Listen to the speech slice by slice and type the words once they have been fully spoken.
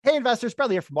Hey, investors,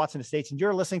 Bradley here from Watson Estates, and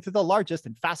you're listening to the largest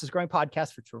and fastest growing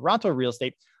podcast for Toronto real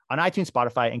estate on iTunes,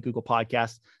 Spotify, and Google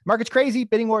Podcasts. Market's crazy,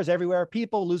 bidding wars everywhere,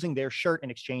 people losing their shirt in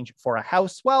exchange for a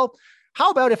house. Well, how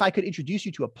about if I could introduce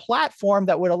you to a platform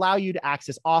that would allow you to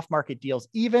access off-market deals?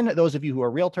 Even those of you who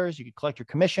are realtors, you could collect your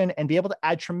commission and be able to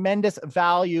add tremendous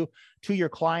value to your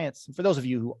clients. And for those of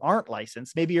you who aren't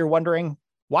licensed, maybe you're wondering,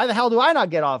 why the hell do I not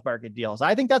get off-market deals?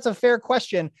 I think that's a fair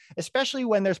question, especially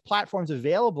when there's platforms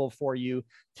available for you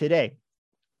today.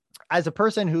 As a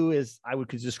person who is, I would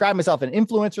describe myself an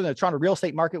influencer in the Toronto real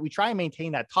estate market, we try and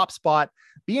maintain that top spot,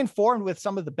 be informed with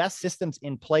some of the best systems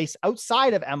in place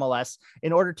outside of MLS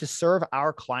in order to serve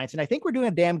our clients. And I think we're doing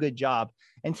a damn good job.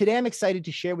 And today I'm excited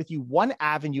to share with you one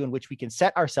avenue in which we can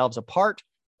set ourselves apart.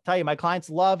 Tell you, my clients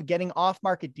love getting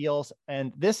off-market deals,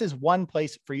 and this is one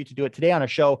place for you to do it today on a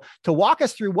show to walk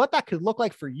us through what that could look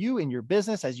like for you in your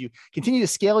business as you continue to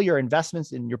scale your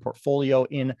investments in your portfolio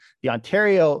in the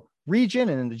Ontario region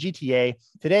and in the GTA.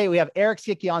 Today, we have Eric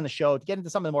Siecki on the show to get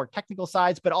into some of the more technical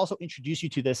sides, but also introduce you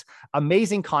to this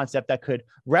amazing concept that could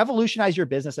revolutionize your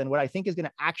business and what I think is going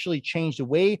to actually change the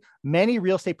way many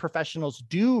real estate professionals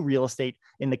do real estate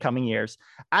in the coming years.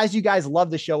 As you guys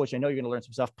love the show, which I know you're going to learn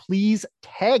some stuff, please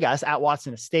tag us at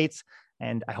Watson Estates,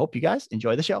 and I hope you guys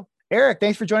enjoy the show. Eric,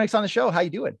 thanks for joining us on the show. How you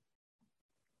doing?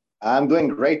 I'm doing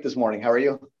great this morning. How are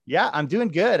you? Yeah, I'm doing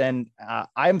good, and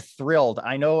I'm thrilled.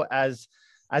 I know as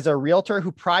a realtor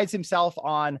who prides himself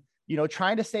on,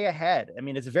 trying to stay ahead. I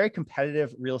mean, it's a very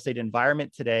competitive real estate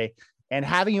environment today, and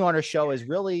having you on our show is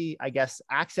really, I guess,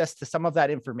 access to some of that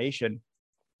information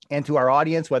and to our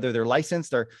audience, whether they're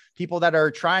licensed or people that are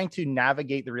trying to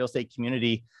navigate the real estate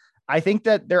community. I think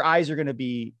that their eyes are going to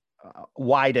be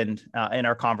widened in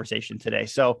our conversation today.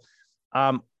 So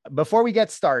before we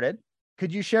get started,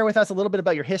 could you share with us a little bit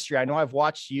about your history? I know I've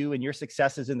watched you and your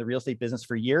successes in the real estate business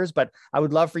for years, but I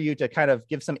would love for you to kind of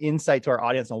give some insight to our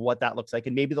audience on what that looks like.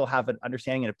 And maybe they'll have an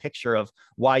understanding and a picture of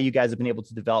why you guys have been able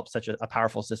to develop such a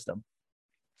powerful system.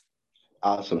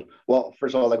 Awesome. Well,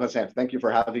 first of all, like I said, thank you for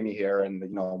having me here. And,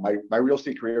 my real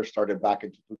estate career started back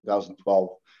in 2012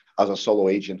 as a solo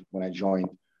agent when I joined,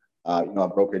 a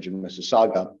brokerage in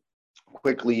Mississauga.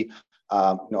 Quickly,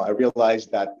 I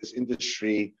realized that this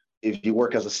industry, if you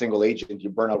work as a single agent, you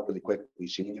burn out really quickly.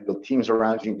 So you need to build teams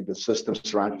around you, you need to build systems,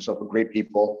 surround yourself with great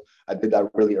people. I did that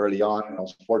really early on, and I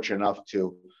was fortunate enough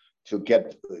to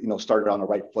get, started on the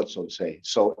right foot, so to say.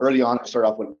 So early on, I started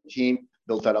off with a team,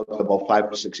 built that up to about 5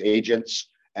 or 6 agents.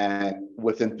 And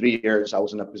within 3 years, I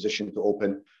was in a position to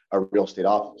open a real estate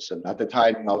office. And at the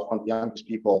time, I was one of the youngest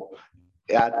people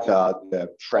at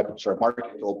the TREB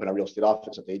market to open a real estate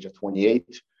office at the age of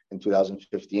 28. In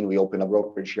 2015, we opened a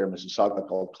brokerage here in Mississauga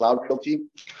called Cloud Realty.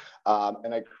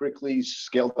 And I quickly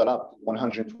scaled that up,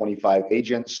 125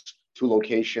 agents, 2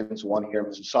 locations, one here in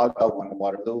Mississauga, one in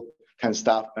Waterloo, 10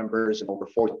 staff members, and over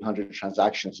 1,400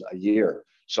 transactions a year.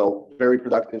 So very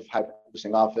productive,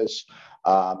 high-producing office.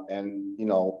 And,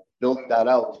 building that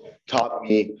out taught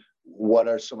me what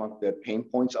are some of the pain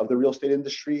points of the real estate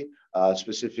industry,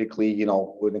 specifically,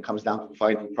 when it comes down to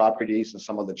finding properties and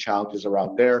some of the challenges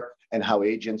around there, and how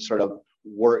agents need to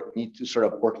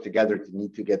work together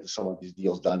to get some of these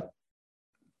deals done.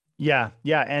 Yeah.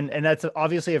 And that's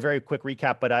obviously a very quick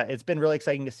recap, but it's been really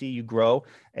exciting to see you grow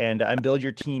and build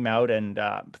your team out and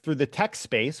through the tech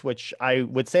space, which I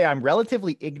would say I'm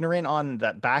relatively ignorant on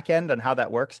that back end and how that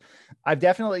works. I've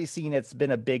definitely seen it's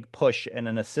been a big push and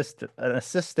an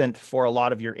assistant for a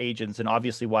lot of your agents, and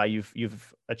obviously why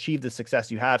you've achieved the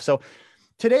success you have. So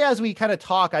today, as we kind of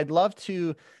talk, I'd love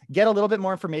to get a little bit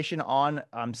more information on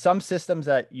some systems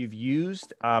that you've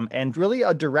used and really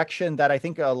a direction that I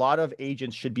think a lot of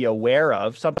agents should be aware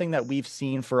of, something that we've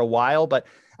seen for a while, but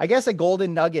I guess a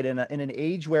golden nugget in an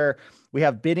age where we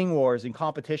have bidding wars and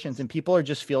competitions and people are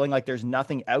just feeling like there's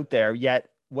nothing out there yet.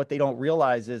 What they don't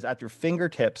realize is at their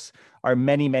fingertips are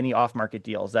many, many off-market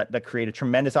deals that create a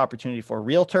tremendous opportunity for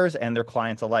realtors and their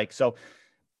clients alike. So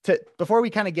before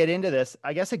we kind of get into this,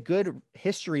 I guess a good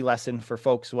history lesson for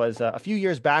folks was a few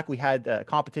years back, we had the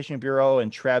Competition Bureau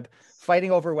and TREB fighting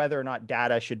over whether or not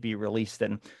data should be released.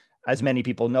 And as many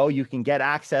people know, you can get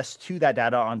access to that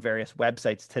data on various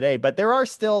websites today, but there are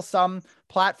still some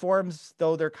platforms,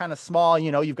 though they're kind of small.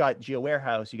 You've got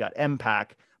GeoWarehouse, you got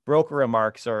MPAC, Broker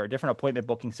Remarks, or different appointment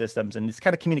booking systems, and it's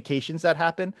kind of communications that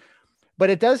happen. But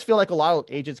it does feel like a lot of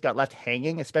agents got left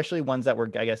hanging, especially ones that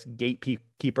were, I guess,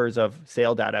 gatekeepers of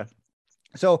sale data.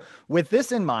 So with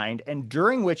this in mind, and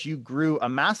during which you grew a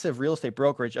massive real estate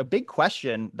brokerage, a big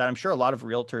question that I'm sure a lot of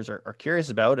realtors are curious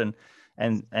about,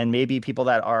 and maybe people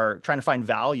that are trying to find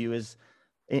value is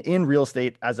in real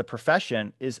estate as a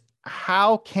profession, is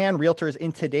how can realtors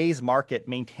in today's market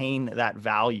maintain that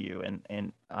value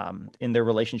and in their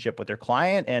relationship with their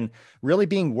client and really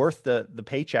being worth the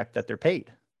paycheck that they're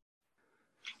paid?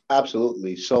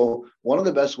 Absolutely. So one of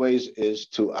the best ways is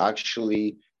to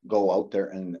actually go out there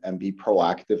and be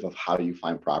proactive of how you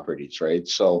find properties, right?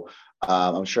 So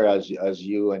I'm sure as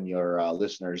you and your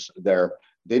listeners there,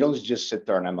 they don't just sit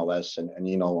there on MLS and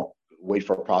wait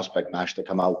for a prospect match to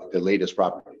come out with the latest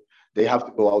property. They have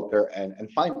to go out there and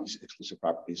find these exclusive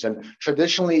properties. And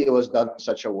traditionally, it was done in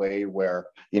such a way where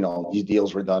these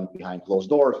deals were done behind closed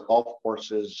doors, golf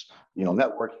courses,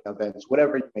 networking events,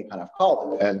 whatever you may kind of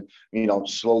call it. And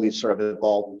slowly sort of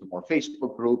evolved into more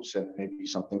Facebook groups and maybe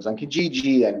some things on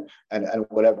Kijiji and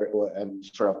whatever, and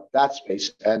sort of that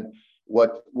space. And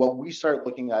what we start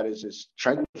looking at is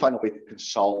trying to find a way to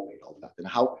consolidate all that, and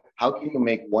how can you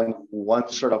make one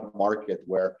sort of market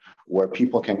where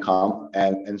people can come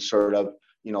and sort of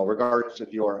regardless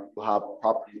if you have a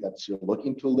property that you're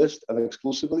looking to list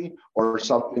exclusively or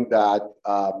something that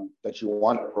you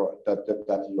want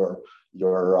that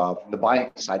you're the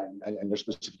buying side and you're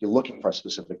specifically looking for a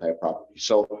specific type of property.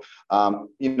 So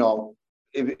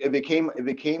it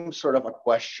became sort of a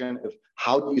question of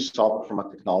how do you solve it from a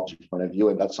technology point of view,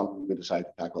 and that's something we decided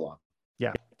to tackle on.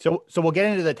 Yeah. So we'll get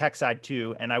into the tech side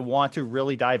too, and I want to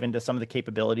really dive into some of the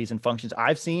capabilities and functions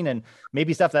I've seen, and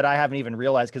maybe stuff that I haven't even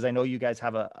realized because I know you guys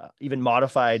have a even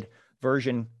modified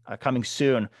version coming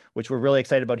soon, which we're really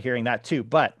excited about hearing that too.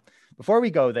 But before we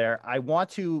go there, I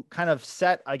want to kind of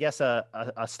set, I guess, a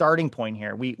starting point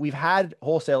here. We've had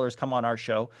wholesalers come on our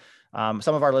show.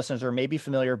 Some of our listeners are maybe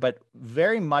familiar, but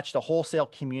very much the wholesale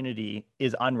community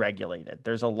is unregulated.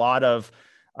 There's a lot of,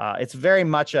 it's very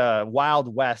much a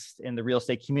wild west in the real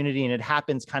estate community, and it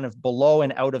happens kind of below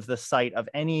and out of the sight of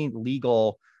any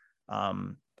legal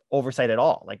oversight at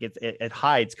all. Like it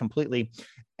hides completely.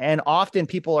 And often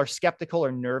people are skeptical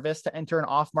or nervous to enter an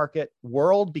off-market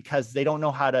world because they don't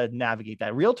know how to navigate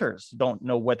that. Realtors don't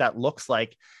know what that looks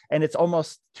like, and it's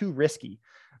almost too risky.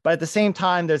 But at the same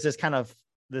time, there's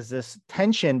this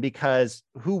tension because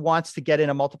who wants to get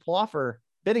in a multiple offer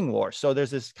bidding war? So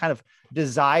there's this kind of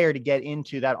desire to get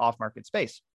into that off-market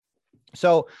space.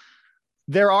 So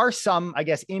there are some, I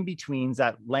guess, in-betweens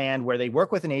that land where they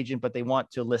work with an agent, but they want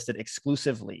to list it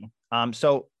exclusively.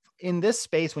 So in this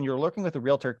space, when you're working with a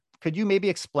realtor, could you maybe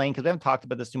explain, because we haven't talked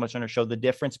about this too much on our show, the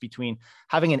difference between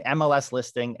having an MLS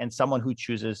listing and someone who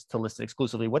chooses to list it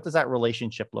exclusively? What does that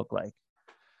relationship look like?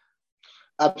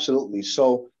 Absolutely.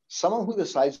 So someone who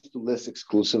decides to list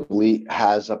exclusively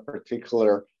has a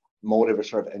particular motive or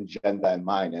sort of agenda in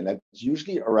mind, and it's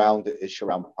usually around the issue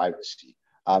around privacy.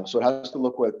 So it has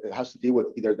to deal with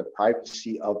either the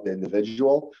privacy of the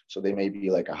individual. So they may be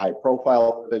like a high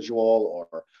profile individual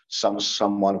or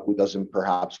someone who doesn't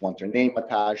perhaps want their name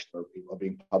attached or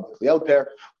being publicly out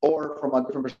there, or from a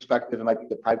different perspective, it might be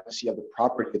the privacy of the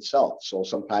property itself. So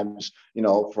sometimes,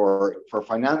 for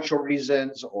financial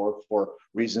reasons or for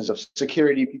reasons of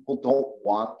security, people don't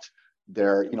want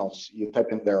you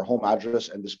type in their home address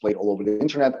and displayed all over the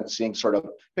internet and seeing sort of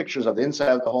pictures of the inside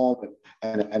of the home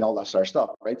and all that sort of stuff,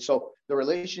 right? So the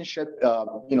relationship,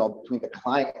 between the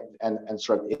client and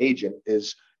sort of the agent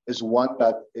is one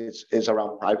that is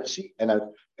around privacy, and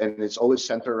it's always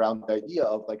centered around the idea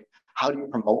of like, how do you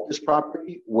promote this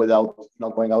property without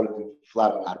going out and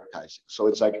flat out advertising? So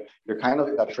it's like you're kind of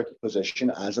in that tricky position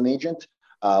as an agent.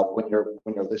 When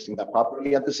you're listing that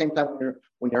property, at the same time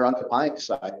when you're on the buying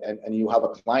side and you have a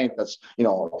client that's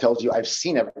tells you, I've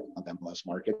seen everything on the MLS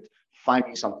market, find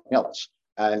me something else,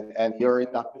 and you're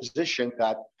in that position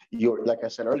that you're, like I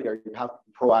said earlier, you have to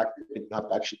be proactive and you have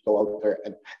to actually go out there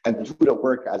and do the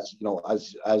work as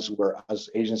as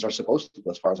agents are supposed to,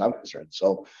 as far as I'm concerned.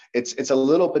 So it's a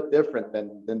little bit different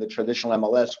than the traditional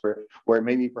MLS where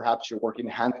maybe perhaps you're working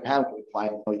hand in hand with the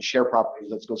client. You share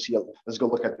properties. Let's go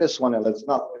look at this one and let's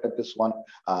not look at this one.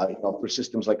 For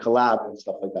systems like Collab and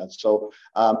stuff like that. So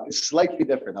it's slightly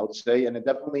different, I would say, and it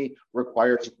definitely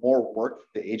requires more work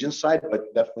for the agent side,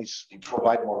 but definitely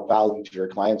provide more value to your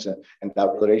clients, and that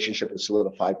relationship is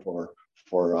solidified for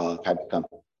time to come.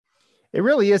 It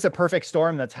really is a perfect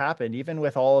storm that's happened, even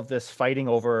with all of this fighting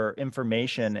over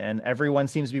information, and everyone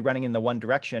seems to be running in the one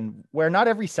direction where not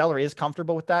every seller is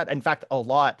comfortable with that. In fact,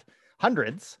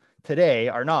 hundreds today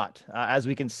are not, as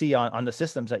we can see on the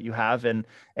systems that you have. And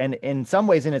in some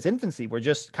ways in its infancy, we're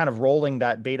just kind of rolling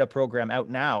that beta program out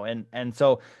now. And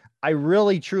so I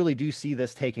really, truly do see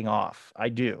this taking off. I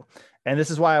do. And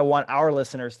this is why I want our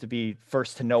listeners to be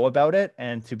first to know about it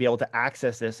and to be able to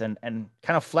access this and kind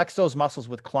of flex those muscles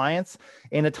with clients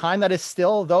in a time that is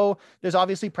still, though there's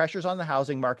obviously pressures on the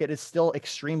housing market, is still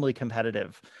extremely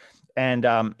competitive. And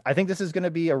I think this is going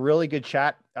to be a really good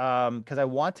chat because I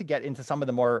want to get into some of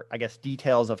the more, I guess,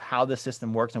 details of how the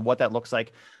system works and what that looks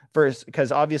like first,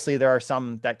 because obviously there are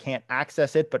some that can't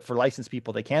access it, but for licensed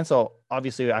people, they can. So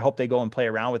obviously I hope they go and play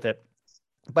around with it.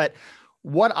 But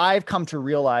what I've come to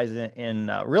realize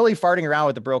in really farting around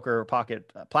with the Broker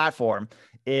Pocket platform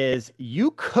is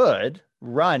you could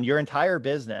run your entire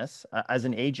business as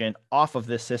an agent off of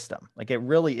this system. Like, it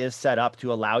really is set up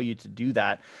to allow you to do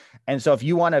that. And so if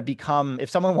you want to become, if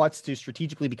someone wants to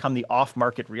strategically become the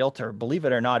off-market realtor, believe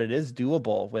it or not, it is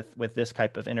doable with this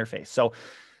type of interface.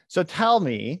 So tell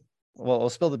me, well, we'll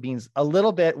spill the beans a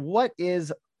little bit. What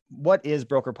is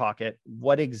Broker Pocket?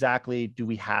 What exactly do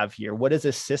we have here? What is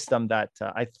a system that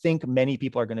I think many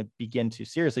people are going to begin to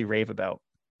seriously rave about?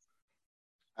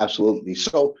 Absolutely.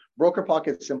 So Broker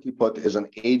Pocket, simply put, is an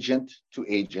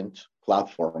agent-to-agent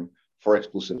platform for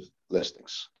exclusive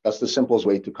listings. That's the simplest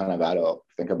way to kind of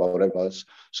think about it. Was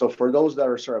so for those that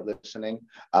are sort of listening,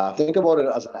 think about it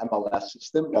as an MLS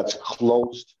system that's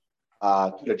closed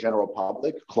to the general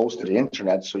public, close to the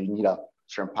internet. So you need a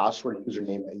certain password,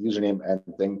 username, and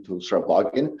thing to sort of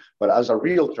log in. But as a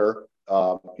realtor,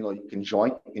 you can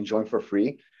join for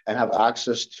free and have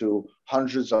access to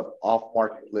hundreds of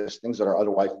off-market listings that are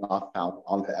otherwise not found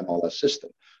on the MLS system.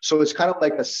 So it's kind of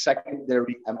like a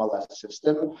secondary MLS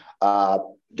system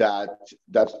that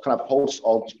kind of hosts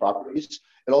all these properties.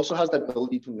 It also has the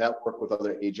ability to network with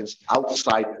other agents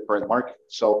outside the current market.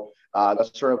 So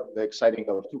that's sort of the exciting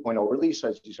of 2.0 release,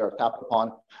 as you sort of tapped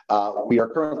upon. We are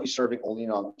currently serving only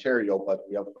in Ontario, but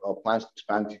we have plans to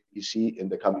expand to BC in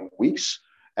the coming weeks.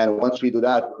 And once we do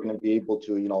that, we're going to be able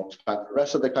to, expand the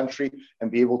rest of the country and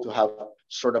be able to have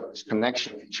sort of this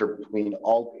connection feature between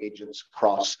all the agents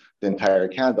across the entire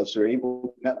Canada. So you're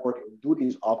able to network and do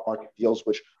these off-market deals,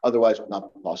 which otherwise would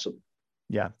not be possible.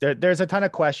 Yeah, there's a ton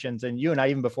of questions, and you and I,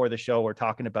 even before the show, were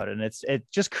talking about it, and it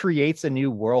just creates a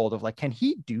new world of like, can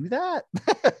he do that?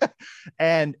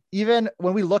 And even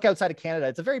when we look outside of Canada,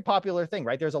 it's a very popular thing,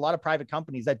 right? There's a lot of private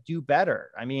companies that do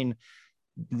better. I mean,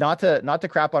 not to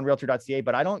crap on realtor.ca,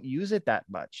 but I don't use it that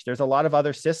much. There's a lot of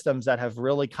other systems that have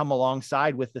really come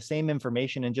alongside with the same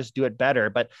information and just do it better,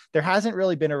 but there hasn't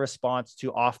really been a response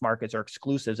to off markets or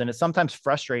exclusives. And it's sometimes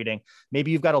frustrating.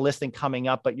 Maybe you've got a listing coming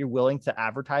up, but you're willing to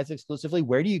advertise exclusively.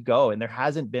 Where do you go? And there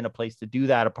hasn't been a place to do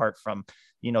that apart from,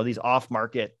 these off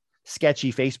market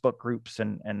sketchy Facebook groups.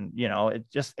 And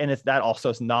it's that also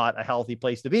is not a healthy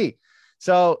place to be.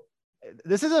 So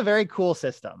this is a very cool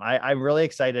system. I'm really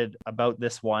excited about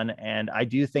this one. And I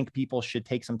do think people should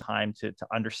take some time to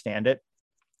understand it.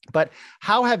 But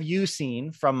how have you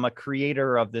seen, from a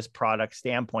creator of this product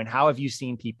standpoint, how have you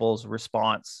seen people's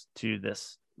response to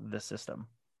this system?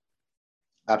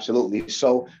 Absolutely.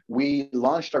 So we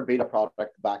launched our beta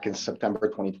product back in September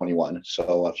 2021,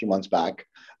 so a few months back.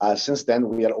 Since then,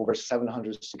 we had over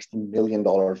 $760 million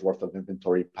worth of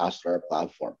inventory passed through our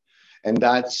platform. And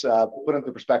that's, put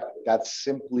into perspective, that's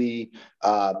simply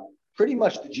pretty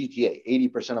much the GTA.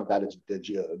 80% of that is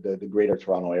the greater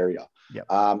Toronto area. Yep.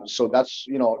 So that's,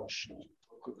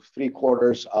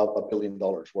 $750 million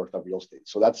worth of real estate.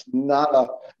 So that's not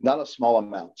a small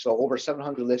amount. So over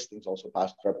 700 listings also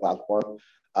passed through our platform.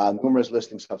 Numerous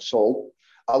listings have sold.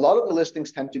 A lot of the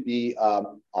listings tend to be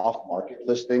off-market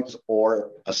listings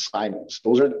or assignments.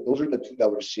 Those are the two that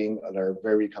we're seeing that are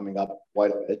very coming up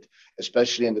quite a bit,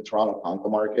 especially in the Toronto condo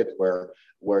market, where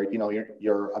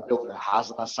you're a builder has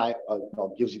an assign,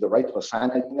 gives you the right to assign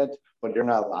a unit, but you're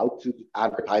not allowed to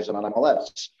advertise it on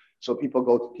MLS. So people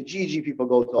go to Kijiji, people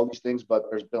go to all these things, but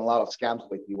there's been a lot of scams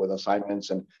lately with assignments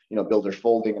and builders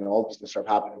folding and all these things start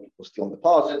happening. People stealing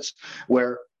deposits,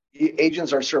 where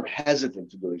agents are sort of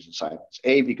hesitant to do these assignments.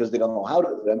 A, because they don't know how to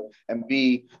do them, and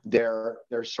B, they're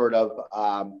sort of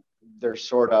I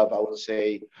would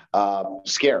say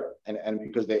scared, and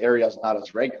because the area is not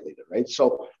as regulated, right?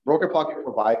 So Broker Pocket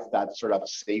provides that sort of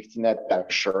safety net, that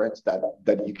assurance that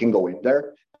you can go in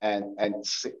there and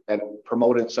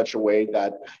promote it in such a way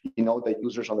that the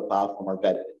users on the platform are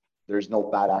vetted. There's no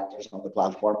bad actors on the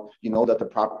platform. That the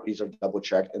properties are double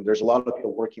checked, and there's a lot of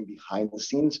people working behind the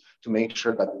scenes to make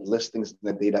sure that the listings and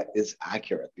the data is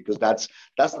accurate, because that's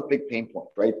the big pain point,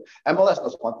 right? MLS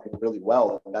does one thing really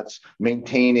well, and that's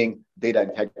maintaining data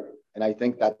integrity. And I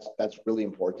think that's really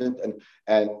important.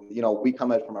 And we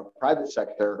come at from a private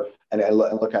sector and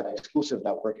look at the exclusive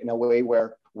network in a way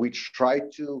where we try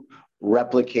to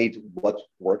replicate what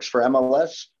works for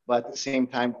MLS, but at the same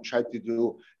time try to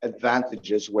do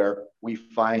advantages where we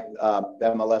find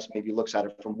the MLS maybe looks at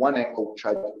it from one angle, we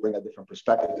try to bring a different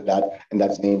perspective to that, and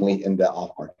that's namely in the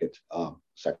off-market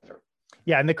sector.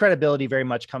 Yeah, and the credibility very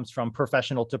much comes from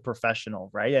professional to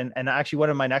professional, right? And actually, one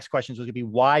of my next questions was going to be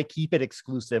why keep it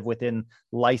exclusive within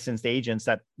licensed agents?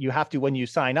 That you have to, when you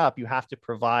sign up, you have to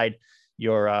provide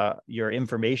your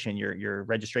information, your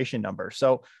registration number.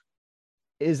 So,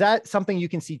 is that something you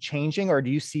can see changing, or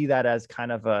do you see that as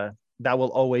kind of a that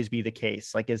will always be the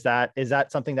case? Like, is that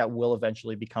something that will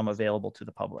eventually become available to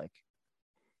the public?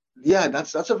 Yeah,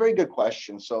 that's a very good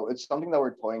question. So it's something that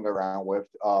we're toying around with.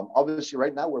 Obviously,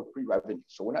 right now we're pre-revenue,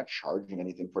 so we're not charging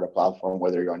anything for the platform,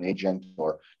 whether you're an agent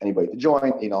or anybody to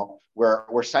join.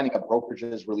 We're signing up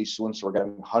brokerages really soon, so we're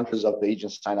getting hundreds of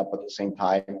agents sign up at the same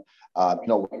time. We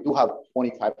do have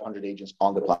 2,500 agents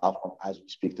on the platform as we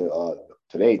speak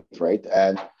today, right?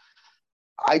 And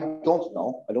I don't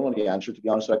know. I don't know the answer, to be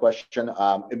honest, to that question.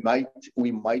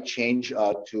 We might change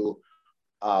to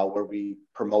where we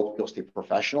promote real estate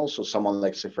professionals. So someone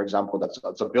like, say, for example,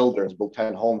 that's a builder, has built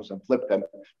 10 homes and flipped them.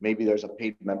 Maybe there's a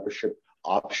paid membership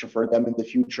option for them in the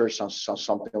future,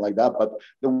 something like that. But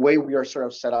the way we are sort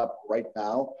of set up right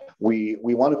now, we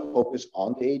want to focus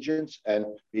on the agents and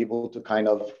be able to kind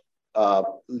of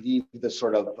leave the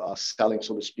sort of selling,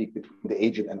 so to speak, between the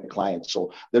agent and the client.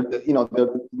 So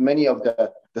many of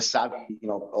the savvy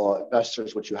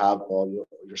investors, which you have,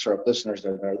 your sort of listeners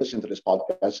that are listening to this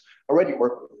podcast, already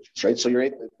work with agents,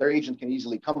 right? So their agent can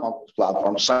easily come on this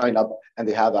platform, sign up, and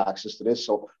they have access to this.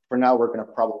 So for now, we're going to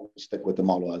probably stick with the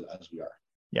model as we are.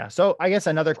 Yeah. So I guess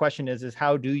another question is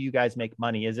how do you guys make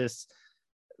money? Is this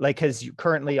like, because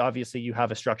currently, obviously, you have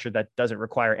a structure that doesn't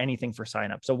require anything for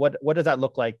sign up. So what does that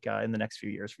look like in the next few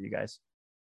years for you guys?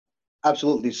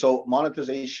 Absolutely. So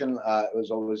monetization was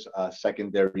always a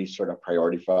secondary sort of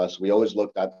priority for us. We always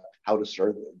looked at how to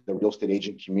serve the real estate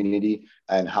agent community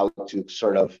and how to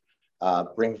sort of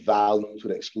bring value to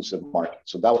the exclusive market.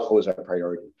 So that was always our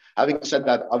priority. Having said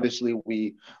that, obviously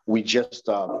we just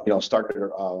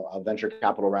started a venture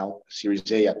capital round,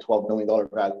 Series A, at $12 million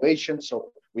valuation.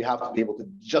 So we have to be able to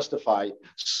justify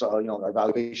our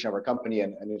valuation of our company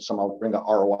and somehow bring an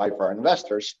ROI for our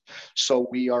investors. So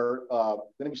we are going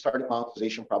to be starting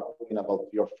monetization probably in about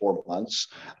 3 or 4 months.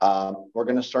 We're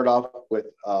going to start off with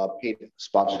paid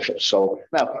sponsorships. So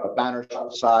now a banner on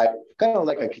the side, kind of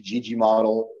like a Kijiji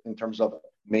model in terms of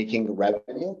making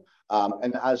revenue.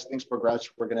 And as things progress,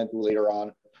 we're going to do later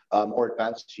on more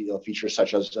advanced features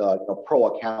such as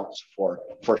pro accounts for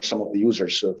some of the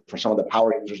users, so for some of the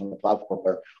power users on the platform,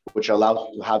 which allows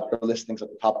you to have your listings at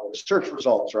the top of the search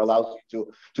results, or allows you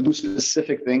to do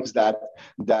specific things that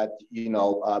be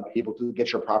able to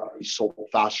get your property sold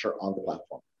faster on the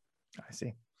platform. I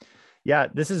see. Yeah,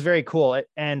 this is very cool.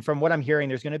 And from what I'm hearing,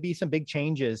 there's going to be some big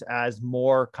changes as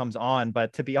more comes on.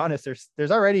 But to be honest,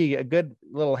 there's already a good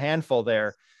little handful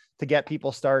there to get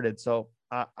people started. So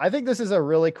I think this is a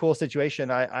really cool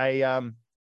situation. I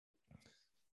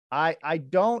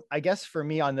guess for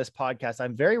me on this podcast,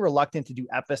 I'm very reluctant to do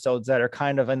episodes that are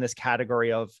kind of in this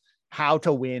category of how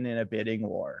to win in a bidding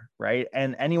war, right?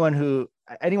 And anyone who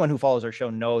follows our show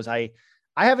knows I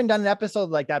haven't done an episode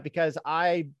like that because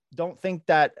I don't think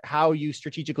that how you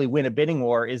strategically win a bidding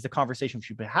war is the conversation we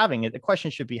should be having. The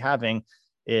question should be having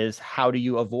is how do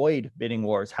you avoid bidding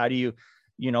wars? How do you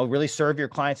really serve your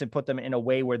clients and put them in a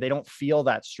way where they don't feel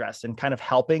that stress, and kind of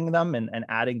helping them and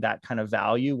adding that kind of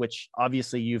value, which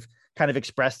obviously you've kind of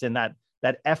expressed in that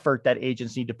effort that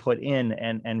agents need to put in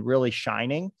and really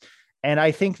shining. And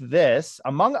I think this,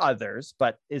 among others,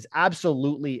 but is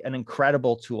absolutely an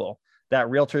incredible tool that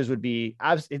realtors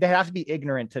they have to be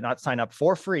ignorant to not sign up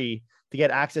for free to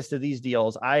get access to these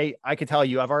deals. I could tell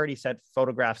you, I've already sent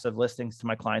photographs of listings to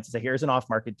my clients and say, here's an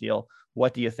off-market deal.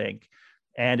 What do you think?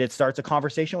 And it starts a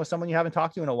conversation with someone you haven't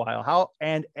talked to in a while.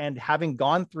 And having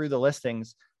gone through the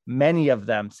listings, many of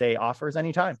them say offers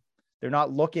anytime. They're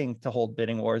not looking to hold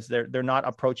bidding wars. They're not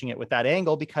approaching it with that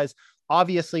angle because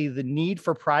obviously the need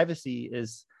for privacy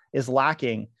is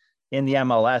lacking in the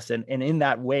MLS. And in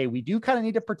that way, we do kind of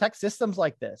need to protect systems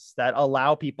like this that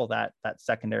allow people that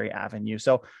secondary avenue.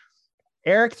 So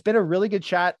Eric, it's been a really good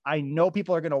chat. I know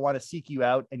people are going to want to seek you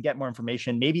out and get more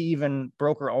information, maybe even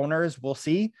broker owners. We'll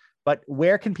see. But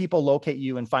where can people locate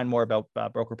you and find more about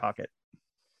Broker Pocket?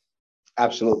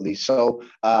 Absolutely. So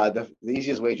the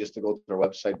easiest way is just to go to our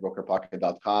website,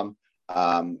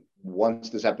 brokerpocket.com. Once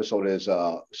this episode is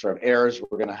sort of airs,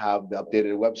 we're going to have the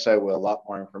updated website with a lot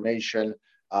more information,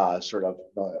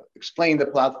 explain the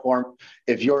platform.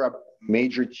 If you're a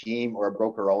major team or a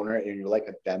broker owner and you like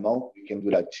a demo, you can do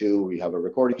that too. We have a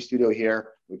recording studio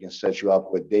here. We can set you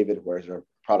up with David, who is our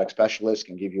product specialist,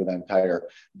 can give you an entire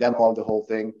demo of the whole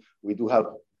thing. We do have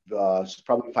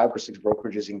probably 5 or 6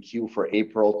 brokerages in queue for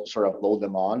April to sort of load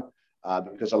them on.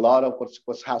 Because a lot of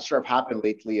what's sort of happened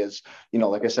lately is,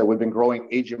 like I said, we've been growing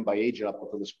agent by agent up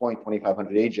until this point,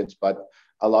 2,500 agents, but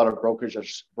a lot of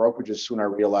brokerages soon are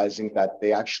realizing that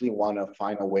they actually want to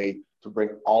find a way to bring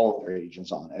all of their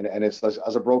agents on. And it's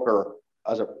as a broker,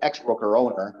 as an ex-broker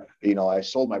owner, I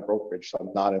sold my brokerage, so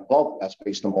I'm not involved in that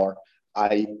space no more.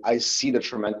 I see the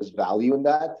tremendous value in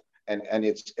that. And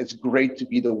it's great to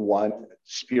be the one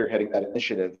spearheading that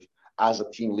initiative as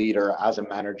a team leader, as a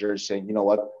manager, saying, you know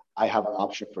what, I have an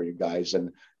option for you guys.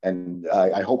 And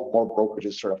I hope more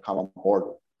brokerages sort of come on board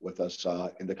with us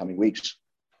in the coming weeks.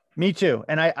 Me too.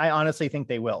 And I honestly think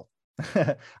they will.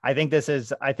 I think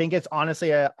it's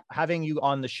honestly having you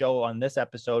on the show on this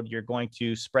episode, you're going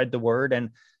to spread the word, and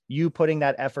you putting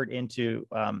that effort into,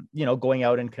 going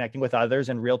out and connecting with others,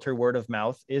 and realtor word of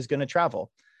mouth is going to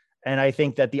travel. And I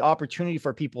think that the opportunity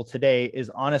for people today is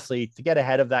honestly to get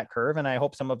ahead of that curve. And I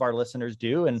hope some of our listeners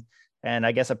do, and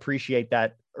I guess appreciate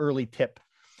that early tip.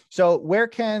 So where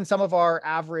can some of our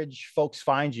average folks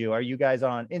find you? Are you guys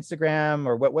on Instagram,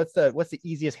 or what's the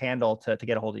easiest handle to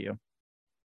get a hold of you?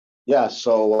 Yeah.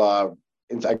 So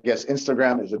I guess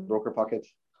Instagram is at BrokerPocket,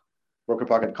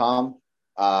 brokerpocket.com.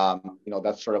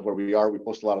 That's sort of where we are. We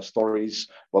post a lot of stories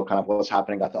about kind of what's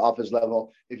happening at the office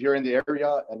level. If you're in the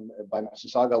area and by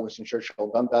Mississauga, Winston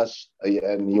Churchill, Dundas,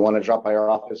 and you want to drop by our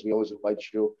office, we always invite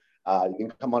you. You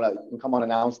can come on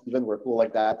announced. Even we're cool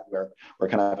like that. We're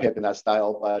kind of hip in that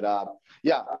style. But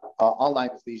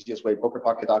online is the easiest way.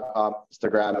 BrokerPocket.com,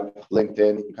 Instagram,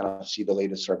 LinkedIn. You kind of see the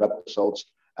latest sort of episodes,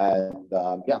 and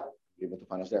be able to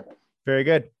find us there. Very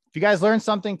good. If you guys learned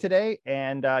something today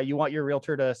and you want your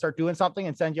realtor to start doing something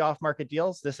and send you off market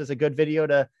deals, this is a good video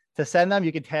to send them.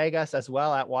 You can tag us as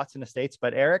well at Watson Estates.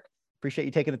 But Eric, appreciate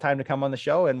you taking the time to come on the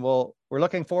show, and we're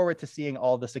looking forward to seeing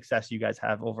all the success you guys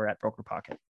have over at BrokerPocket.